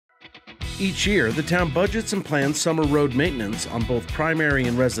Each year, the town budgets and plans summer road maintenance on both primary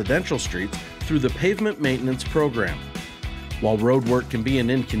and residential streets through the Pavement Maintenance Program. While road work can be an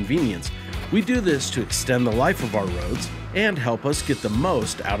inconvenience, we do this to extend the life of our roads and help us get the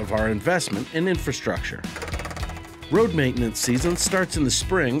most out of our investment in infrastructure. Road maintenance season starts in the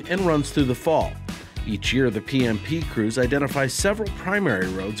spring and runs through the fall. Each year, the PMP crews identify several primary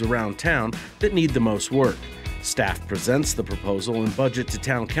roads around town that need the most work. Staff presents the proposal and budget to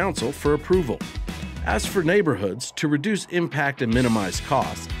Town Council for approval. As for neighborhoods, to reduce impact and minimize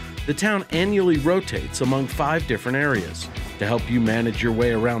costs, the town annually rotates among 5 different areas. To help you manage your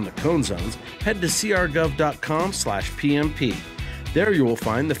way around the cone zones, head to crgov.com/PMP. There you will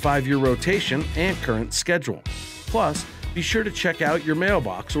find the 5-year rotation and current schedule. Plus, be sure to check out your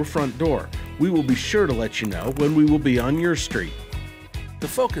mailbox or front door. We will be sure to let you know when we will be on your street. The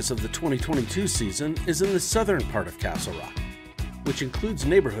focus of the 2022 season is in the southern part of Castle Rock, which includes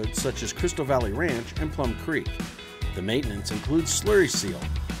neighborhoods such as Crystal Valley Ranch and Plum Creek. The maintenance includes slurry seal.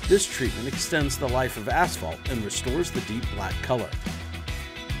 This treatment extends the life of asphalt and restores the deep black color.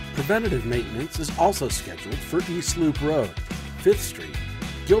 Preventative maintenance is also scheduled for East Loop Road, 5th Street,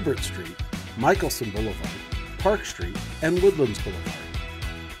 Gilbert Street, Michelson Boulevard, Park Street, and Woodlands Boulevard.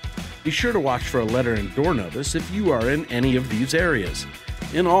 Be sure to watch for a letter and door notice if you are in any of these areas.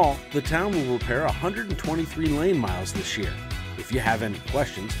 In all, the town will repair 123 lane miles this year. If you have any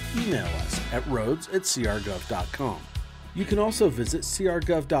questions, email us at roads@crgov.com. You can also visit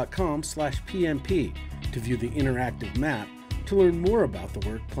crgov.com/PMP to view the interactive map to learn more about the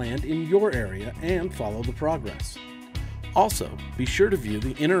work planned in your area and follow the progress. Also, be sure to view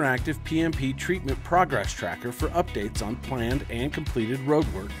the interactive PMP treatment progress tracker for updates on planned and completed road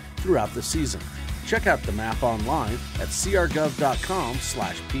work throughout the season. Check out the map online at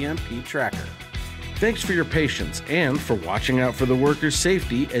crgov.com/PMP tracker. Thanks for your patience and for watching out for the workers'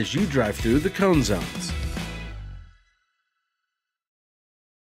 safety as you drive through the cone zones.